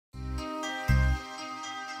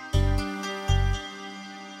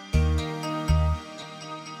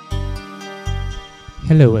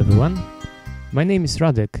Hello everyone, my name is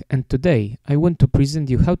Radek and today I want to present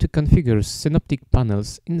you how to configure synoptic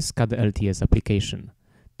panels in Scada-LTS application.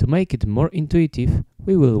 To make it more intuitive,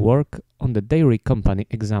 we will work on the dairy company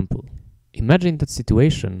example. Imagine that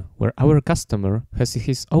situation where our customer has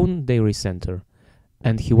his own dairy center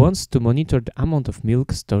and he wants to monitor the amount of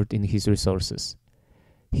milk stored in his resources.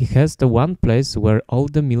 He has the one place where all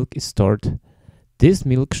the milk is stored. This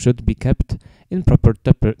milk should be kept in proper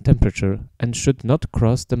temperature and should not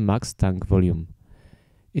cross the max tank volume.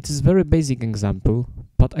 It is a very basic example,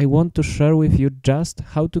 but I want to share with you just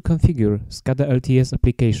how to configure Scada-LTS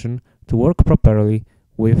application to work properly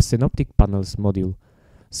with Synoptic Panels module.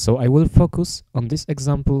 So I will focus on this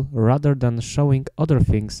example rather than showing other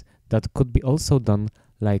things that could be also done,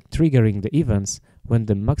 like triggering the events when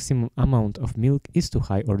the maximum amount of milk is too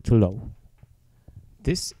high or too low.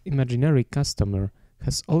 This imaginary customer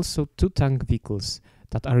has also two tank vehicles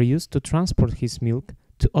that are used to transport his milk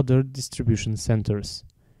to other distribution centers.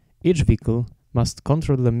 Each vehicle must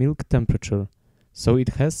control the milk temperature, so it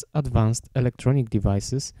has advanced electronic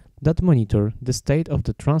devices that monitor the state of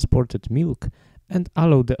the transported milk and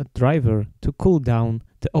allow the driver to cool down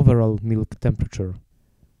the overall milk temperature.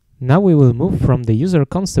 Now we will move from the user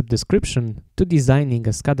concept description to designing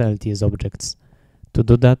a Scada-LTS objects. To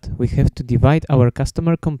do that, we have to divide our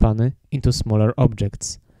customer company into smaller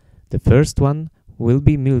objects. The first one will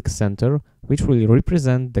be milk center, which will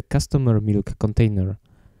represent the customer milk container.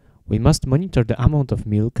 We must monitor the amount of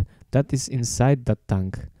milk that is inside that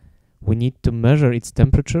tank. We need to measure its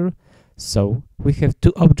temperature, so we have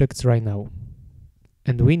two objects right now.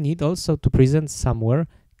 And we need also to present somewhere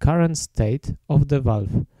current state of the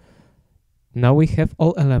valve. Now we have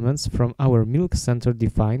all elements from our milk center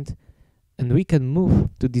defined, and we can move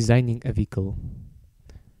to designing a vehicle.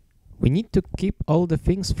 We need to keep all the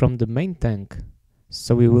things from the main tank,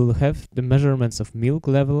 so we will have the measurements of milk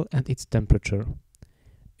level and its temperature.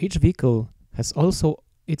 Each vehicle has also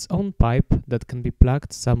its own pipe that can be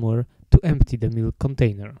plugged somewhere to empty the milk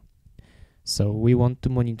container. So we want to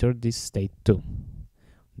monitor this state too.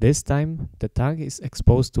 This time the tank is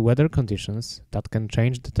exposed to weather conditions that can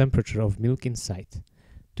change the temperature of milk inside.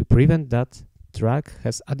 To prevent that, truck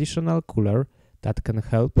has additional cooler that can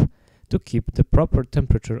help to keep the proper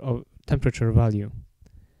temperature value.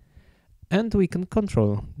 And we can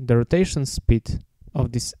control the rotation speed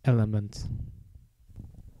of this element.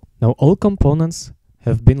 Now all components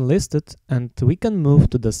have been listed and we can move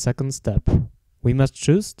to the second step. We must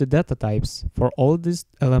choose the data types for all these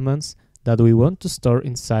elements that we want to store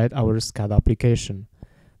inside our Scada application.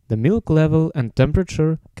 The milk level and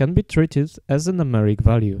temperature can be treated as a numeric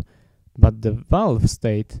value, but the valve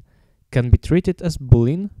state can be treated as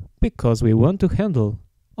Boolean because we want to handle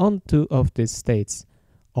on two of these states,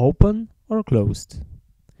 open or closed.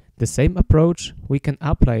 The same approach we can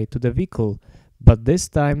apply to the vehicle, but this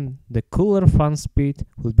time the cooler fan speed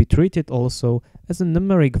will be treated also as a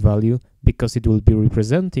numeric value because it will be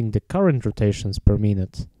representing the current rotations per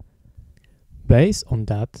minute. Based on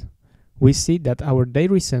that, we see that our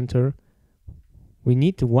dairy center we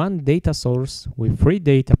need one data source with 3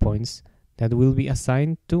 data points that will be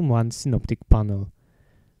assigned to one synoptic panel,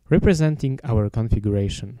 representing our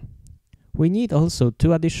configuration. We need also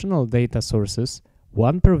 2 additional data sources,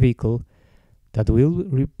 one per vehicle, that will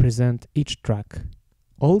represent each track.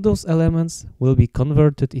 All those elements will be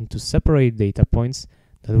converted into separate data points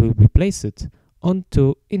that will be placed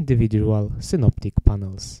onto individual synoptic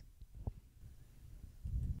panels.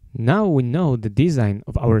 Now we know the design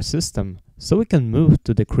of our system, so we can move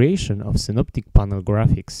to the creation of synoptic panel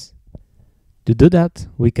graphics. To do that,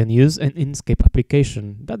 we can use an Inkscape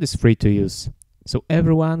application that is free to use, so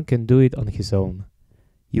everyone can do it on his own.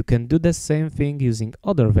 You can do the same thing using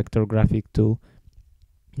other vector graphic tool,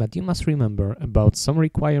 but you must remember about some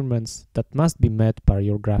requirements that must be met by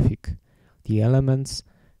your graphic. The elements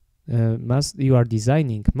you are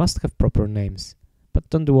designing must have proper names, but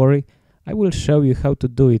don't worry, I will show you how to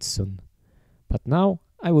do it soon. But now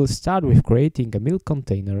I will start with creating a milk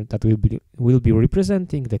container that will be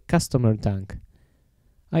representing the customer tank.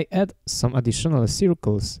 I add some additional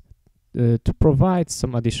circles to provide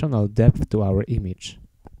some additional depth to our image.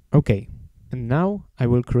 Okay, and now I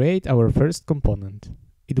will create our first component.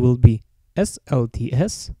 It will be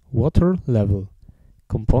SLTS water level,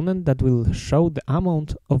 component that will show the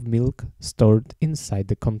amount of milk stored inside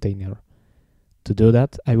the container. To do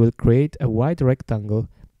that, I will create a white rectangle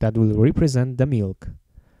that will represent the milk.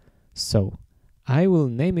 So, I will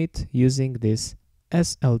name it using this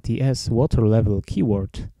SLTS water level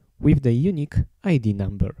keyword with the unique ID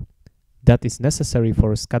number. That is necessary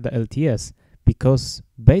for Scada-LTS because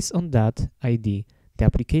based on that ID, the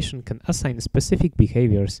application can assign specific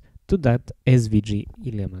behaviors to that SVG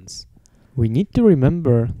elements. We need to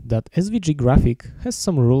remember that SVG graphic has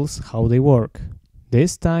some rules how they work.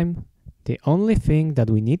 This time, the only thing that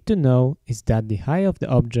we need to know is that the height of the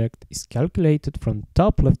object is calculated from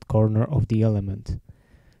top left corner of the element.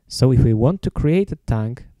 So if we want to create a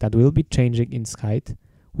tank that will be changing its height,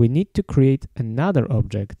 we need to create another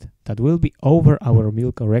object that will be over our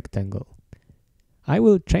milk rectangle. I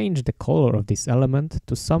will change the color of this element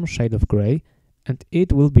to some shade of gray, and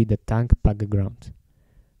it will be the tank background.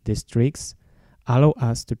 These tricks allow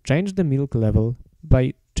us to change the milk level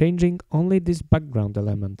by changing only this background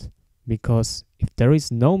element, because if there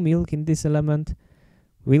is no milk in this element,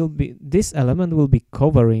 this element will be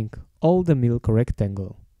covering all the milk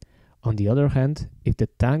rectangle. On the other hand, if the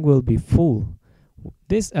tank will be full,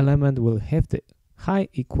 this element will have the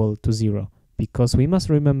height equal to 0, because we must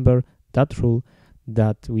remember that rule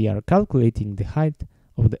that we are calculating the height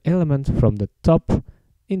of the element from the top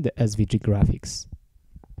in the SVG graphics.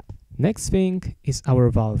 Next thing is our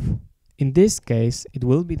valve. In this case, it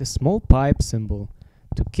will be the small pipe symbol.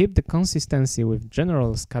 To keep the consistency with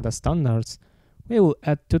general Scada standards, we will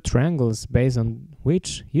add two triangles based on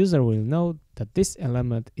which user will know that this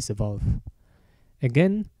element is a valve.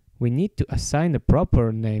 Again, we need to assign a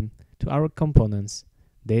proper name to our components.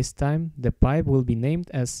 This time, the pipe will be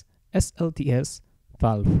named as SLTS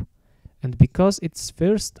valve. And because it's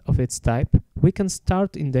first of its type, we can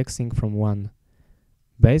start indexing from 1.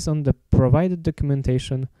 Based on the provided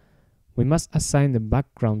documentation, we must assign the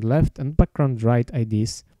background left and background right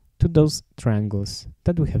IDs to those triangles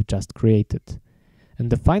that we have just created. And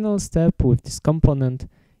the final step with this component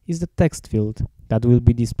is the text field that will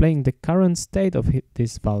be displaying the current state of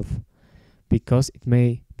this valve, because it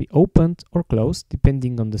may be opened or closed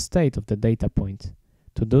depending on the state of the data point.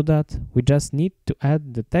 To do that, we just need to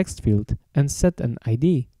add the text field and set an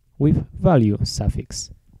ID with value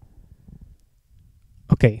suffix.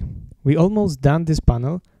 Okay, we almost done this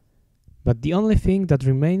panel, but the only thing that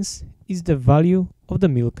remains is the value of the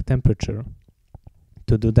milk temperature.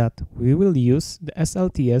 To do that, we will use the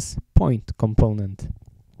SLTS point component.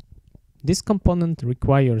 This component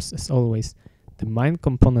requires, as always, the main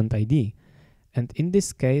component ID, and in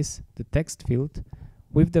this case, the text field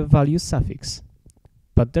with the value suffix.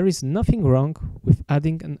 But there is nothing wrong with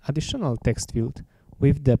adding an additional text field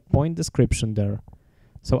with the point description there.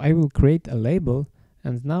 So I will create a label,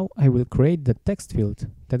 and now I will create the text field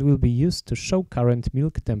that will be used to show current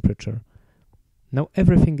milk temperature. Now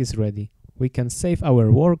everything is ready. We can save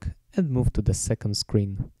our work and move to the second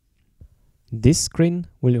screen. This screen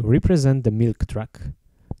will represent the milk truck.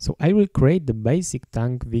 So I will create the basic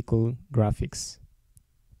tank vehicle graphics.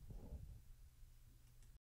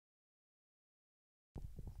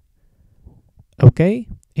 Okay,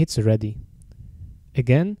 it's ready.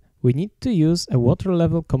 Again, we need to use a water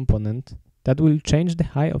level component that will change the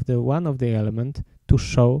height of the one of the element to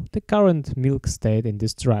show the current milk state in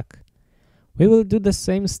this truck. We will do the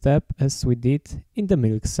same step as we did in the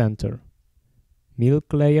milk center.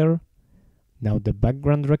 Milk layer, now the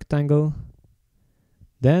background rectangle.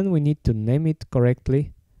 Then we need to name it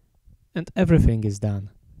correctly, and everything is done.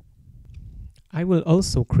 I will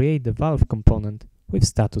also create the valve component with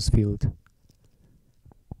status field.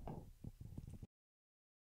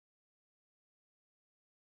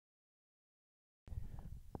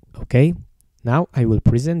 Okay, now I will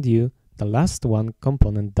present you the last one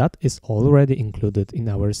component that is already included in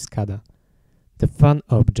our Scada, the fun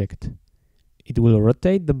object. It will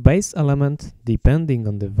rotate the base element depending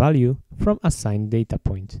on the value from assigned data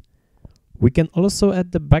point. We can also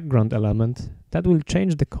add the background element that will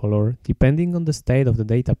change the color depending on the state of the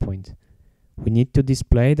data point. We need to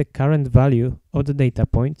display the current value of the data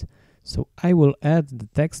point, so I will add the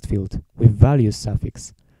text field with value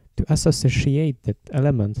suffix to associate that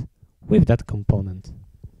element with that component.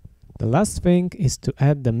 The last thing is to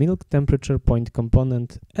add the milk temperature point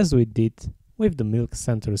component as we did with the milk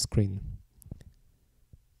center screen.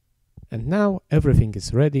 And now everything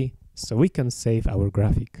is ready, so we can save our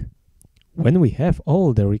graphic. When we have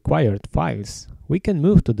all the required files, we can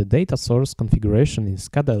move to the data source configuration in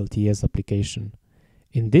Scada-LTS application.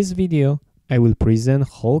 In this video, I will present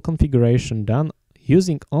whole configuration done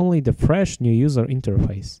using only the fresh new user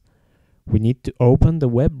interface. We need to open the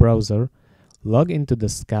web browser, log into the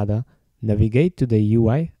Scada, navigate to the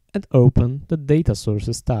UI, and open the Data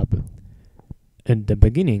Sources tab. At the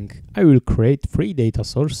beginning, I will create 3 data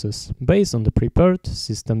sources based on the prepared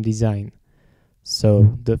system design.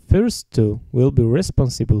 So, the first 2 will be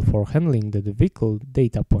responsible for handling the vehicle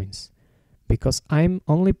data points. Because I'm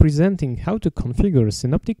only presenting how to configure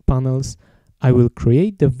synoptic panels, I will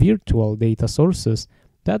create the virtual data sources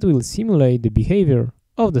that will simulate the behavior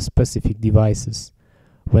of the specific devices.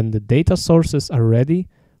 When the data sources are ready,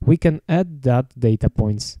 we can add that data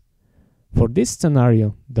points. For this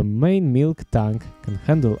scenario, the main milk tank can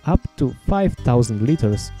handle up to 5,000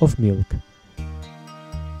 liters of milk.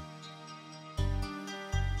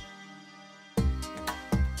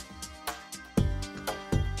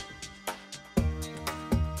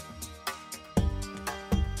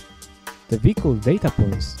 The vehicle data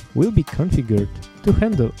points will be configured to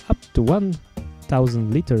handle up to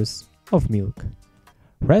 1,000 liters of milk.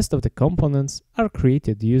 Rest of the components are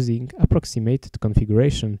created using approximated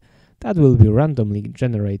configuration that will be randomly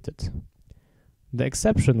generated. The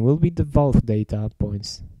exception will be the valve data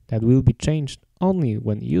points that will be changed only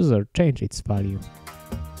when user changes its value.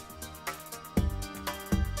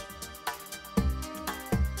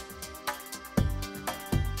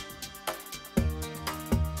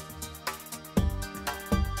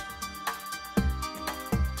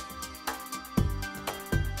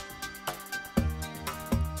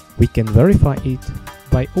 We can verify it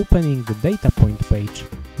by opening the data point page,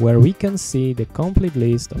 where we can see the complete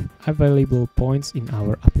list of available points in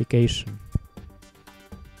our application.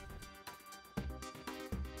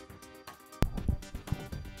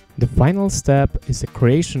 The final step is the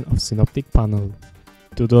creation of Synoptic Panel.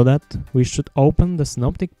 To do that, we should open the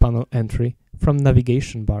Synoptic Panel entry from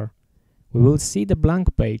navigation bar. We will see the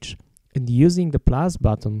blank page, and using the plus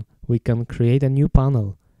button, we can create a new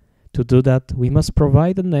panel. To do that, we must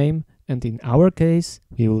provide a name, and in our case,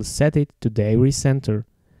 we will set it to Dairy Center.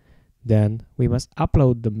 Then, we must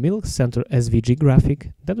upload the Milk Center SVG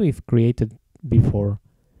graphic that we've created before.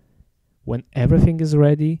 When everything is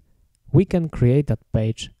ready, we can create that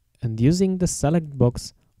page and using the select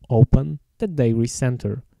box, open the Dairy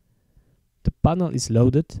Center. The panel is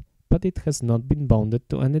loaded, but it has not been bounded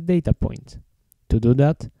to any data point. To do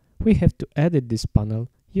that, we have to edit this panel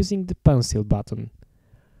using the pencil button.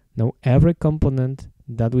 Now every component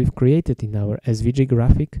that we've created in our SVG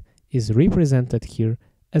graphic is represented here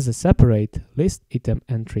as a separate list item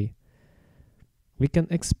entry. We can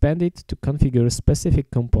expand it to configure a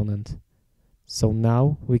specific component. So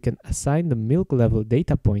now we can assign the milk level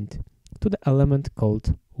data point to the element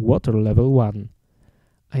called water level 1.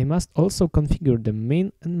 I must also configure the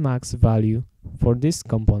min and max value for this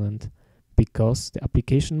component, because the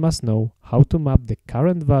application must know how to map the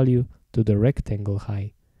current value to the rectangle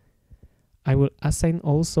height. I will assign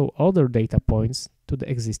also other data points to the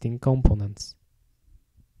existing components.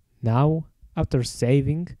 Now, after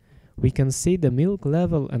saving, we can see the milk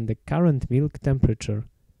level and the current milk temperature.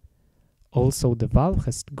 Also, the valve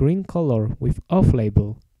has green color with off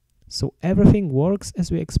label, so everything works as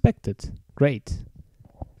we expected. Great!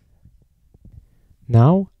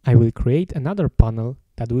 Now, I will create another panel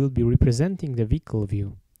that will be representing the vehicle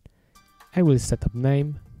view. I will set up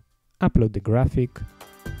name, upload the graphic,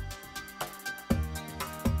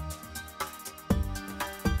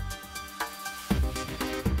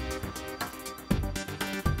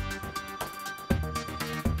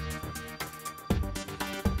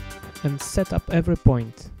 and set up every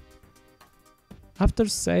point. After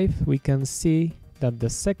save, we can see that the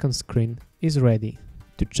second screen is ready.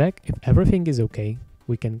 To check if everything is okay,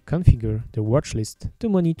 we can configure the watchlist to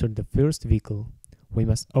monitor the first vehicle. We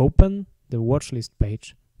must open the watchlist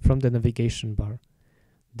page from the navigation bar.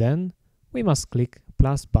 Then we must click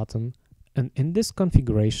plus button, and in this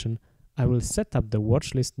configuration I will set up the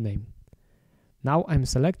watchlist name. Now I'm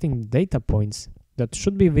selecting data points that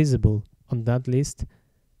should be visible on that list,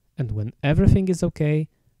 and when everything is okay,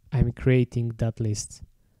 I'm creating that list.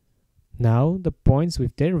 Now the points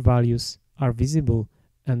with their values are visible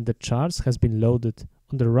and the charts has been loaded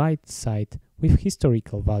on the right side with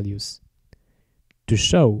historical values. To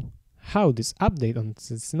show how this update on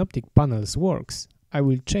the Synoptic panels works, I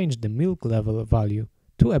will change the milk level value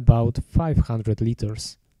to about 500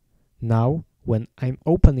 liters. Now, when I'm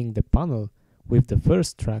opening the panel with the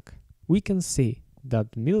first track, we can see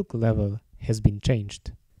that milk level has been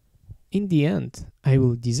changed. In the end, I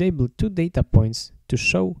will disable two data points to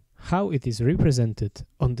show how it is represented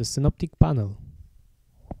on the Synoptic panel.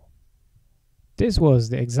 This was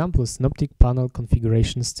the example Synoptic panel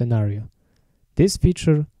configuration scenario. This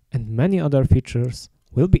feature and many other features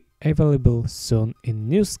will be available soon in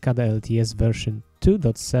new Scada-LTS version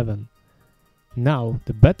 2.7. Now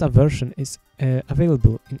the beta version is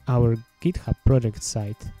available in our GitHub project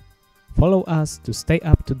site. Follow us to stay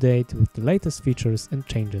up to date with the latest features and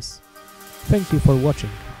changes. Thank you for watching.